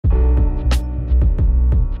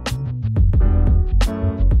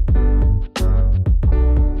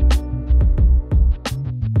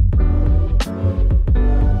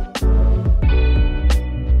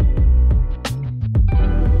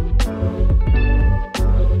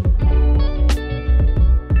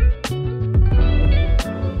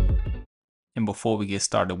before we get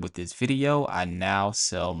started with this video, I now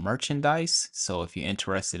sell merchandise. So if you're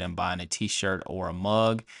interested in buying a t-shirt or a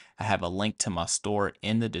mug, I have a link to my store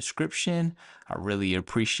in the description. I really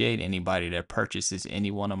appreciate anybody that purchases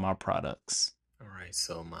any one of my products. All right,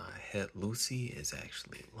 so my head Lucy is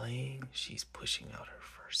actually laying. She's pushing out her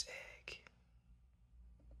first egg.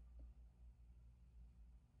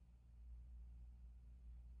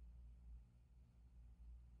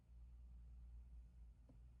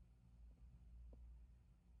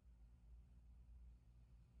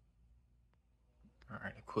 All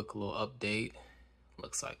right, a quick little update.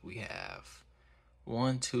 Looks like we have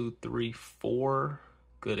 1, 2, 3, 4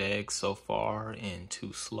 good eggs so far and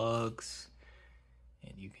 2 slugs.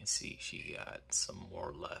 And you can see she got some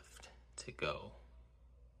more left to go.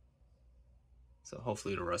 So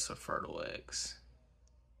hopefully the rest are fertile eggs.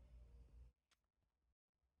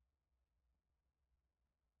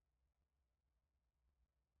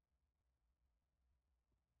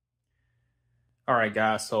 All right,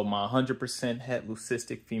 guys, so my 100% het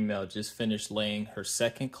leucistic female just finished laying her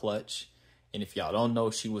second clutch. And if y'all don't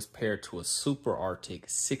know, she was paired to a super arctic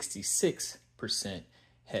 66%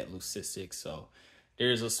 het leucistic. So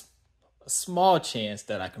there's a small chance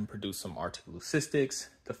that I can produce some arctic leucistics.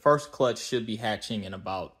 The first clutch should be hatching in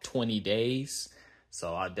about 20 days.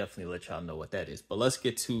 So I'll definitely let y'all know what that is. But let's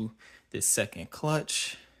get to this second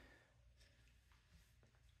clutch.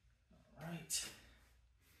 All right.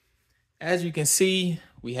 As you can see,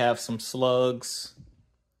 we have some slugs.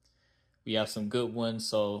 We have some good ones.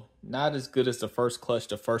 So not as good as the first clutch.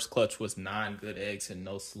 The first clutch was 9 good eggs and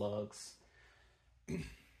no slugs. As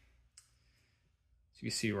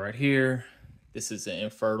you see right here, this is an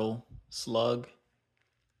infertile slug.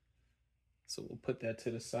 So we'll put that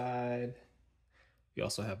to the side. We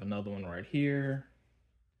also have another one right here.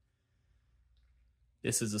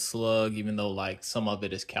 This is a slug, even though like some of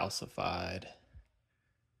it is calcified.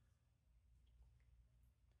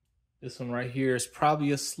 This one right here is probably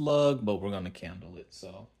a slug, but we're gonna candle it.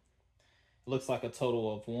 So it looks like a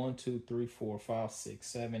total of 1, 2, 3, 4, 5, 6,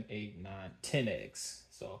 7, 8, 9, 10 eggs.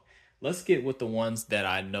 So let's get with the ones that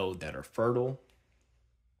I know that are fertile.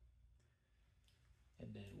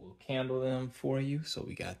 And then we'll candle them for you. So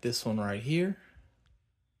we got this one right here.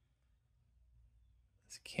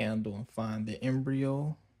 Let's candle and find the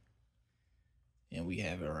embryo. And we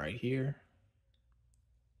have it right here.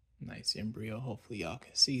 Nice embryo. Hopefully y'all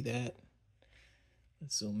can see that.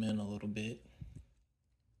 Let's zoom in a little bit.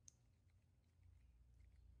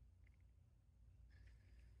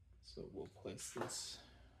 So we'll place this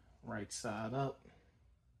right side up.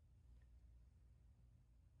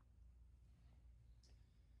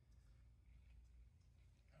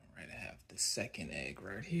 All right, I have the second egg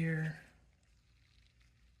right here.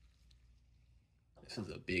 This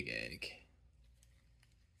is a big egg.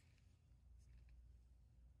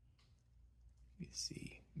 You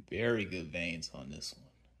see very good veins on this one.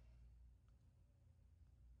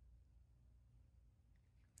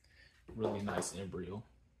 Really nice embryo.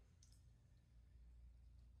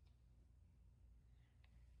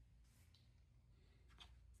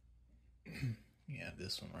 You have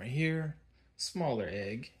this one right here, smaller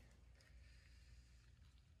egg.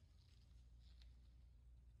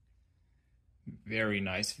 Very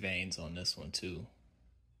nice veins on this one too.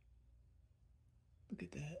 Look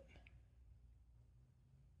at that.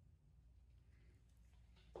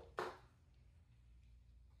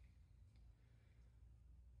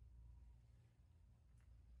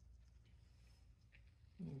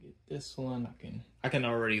 Get this one. I can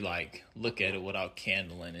already like look at it without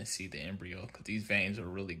candling and see the embryo because these veins are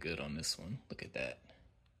really good on this one. Look at that.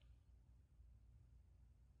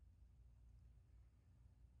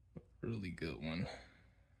 Really good one.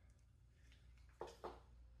 All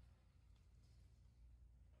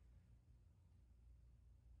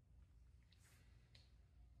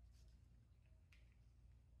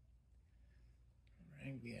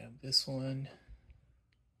right, we have this one.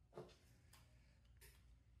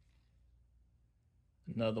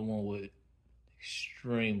 Another one with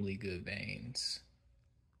extremely good veins.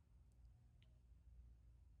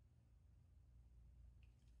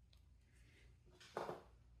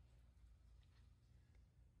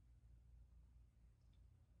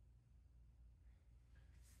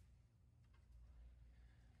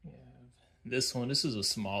 Yeah, this one, this is a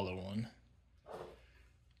smaller one.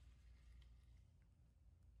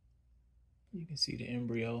 You can see the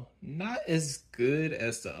embryo. Not as good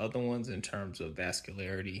as the other ones in terms of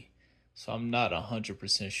vascularity. So I'm not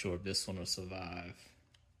 100% sure if this one will survive.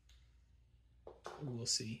 We'll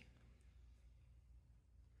see.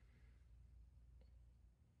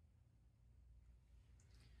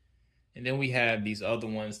 And then we have these other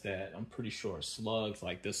ones that I'm pretty sure are slugs,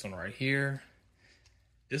 like this one right here.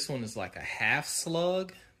 This one is like a half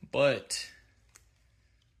slug, but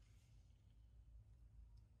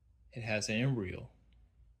it has an embryo.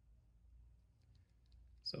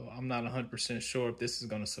 So I'm not 100% sure if this is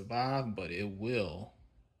going to survive, but it will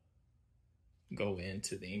go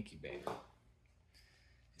into the incubator.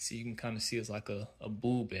 See, you can kind of see it's like a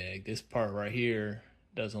boob egg. This part right here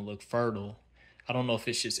doesn't look fertile. I don't know if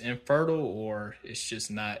it's just infertile or it's just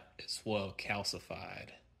not as well calcified.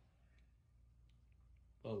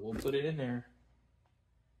 But we'll put it in there.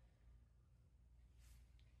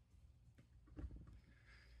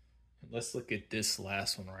 And let's look at this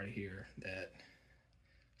last one right here. That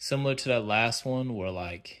similar to that last one where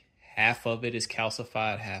like half of it is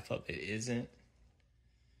calcified, half of it isn't.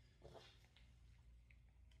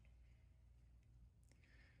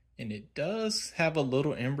 And it does have a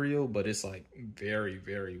little embryo, but it's like very,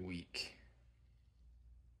 very weak.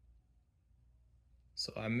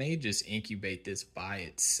 So I may just incubate this by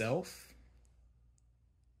itself.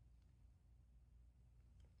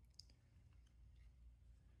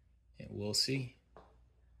 And we'll see.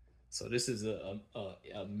 So this is a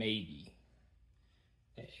maybe.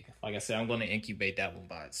 Like I said, I'm going to incubate that one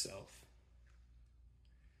by itself.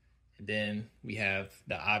 And then we have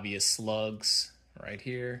the obvious slugs right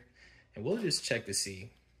here. And we'll just check to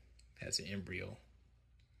see if it has an embryo.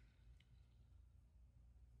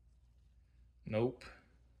 Nope.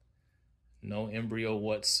 No embryo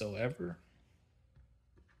whatsoever.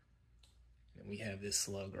 And we have this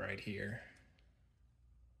slug right here.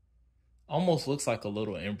 Almost looks like a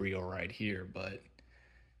little embryo right here, but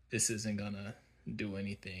this isn't gonna do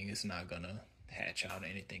anything. It's not gonna hatch out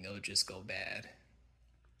anything. It'll just go bad.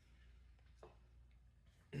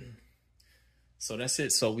 So that's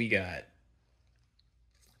it. So we got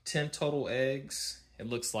 10 total eggs. It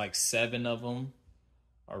looks like 7 of them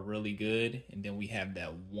are really good. And then we have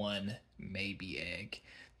that one maybe egg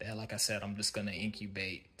that, like I said, I'm just going to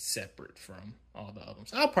incubate separate from all the others.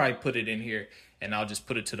 I'll probably put it in here and I'll just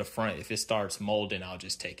put it to the front. If it starts molding, I'll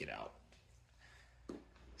just take it out.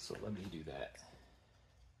 So let me do that.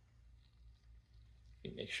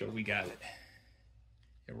 Make sure we got it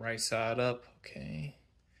right side up. Okay.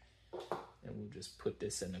 And we'll just put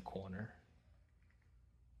this in the corner.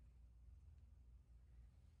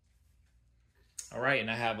 All right, and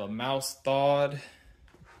I have a mouse thawed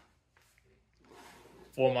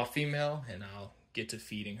for my female, and I'll get to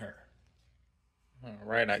feeding her. All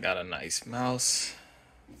right, I got a nice mouse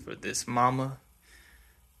for this mama.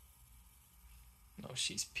 No,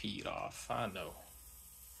 she's peed off. I know.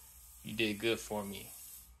 You did good for me.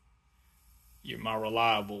 You're my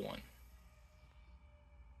reliable one.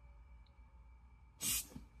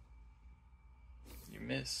 You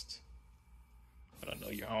missed, but I know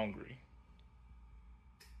you're hungry.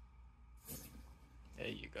 There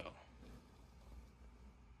you go.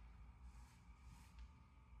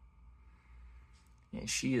 And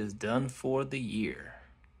she is done for the year.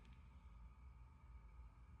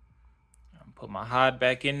 I'll put my hide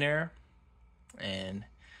back in there, and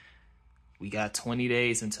we got 20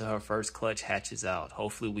 days until her first clutch hatches out.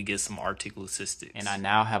 Hopefully we get some Arctic leucistics. And I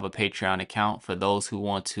now have a Patreon account for those who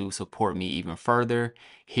want to support me even further.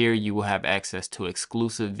 Here you will have access to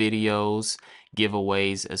exclusive videos,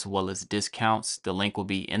 giveaways, as well as discounts. The link will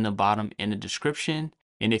be in the bottom in the description.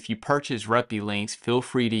 And if you purchase Reppy links, feel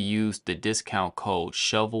free to use the discount code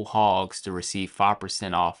shovelnosehogs to receive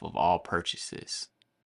 5% off of all purchases.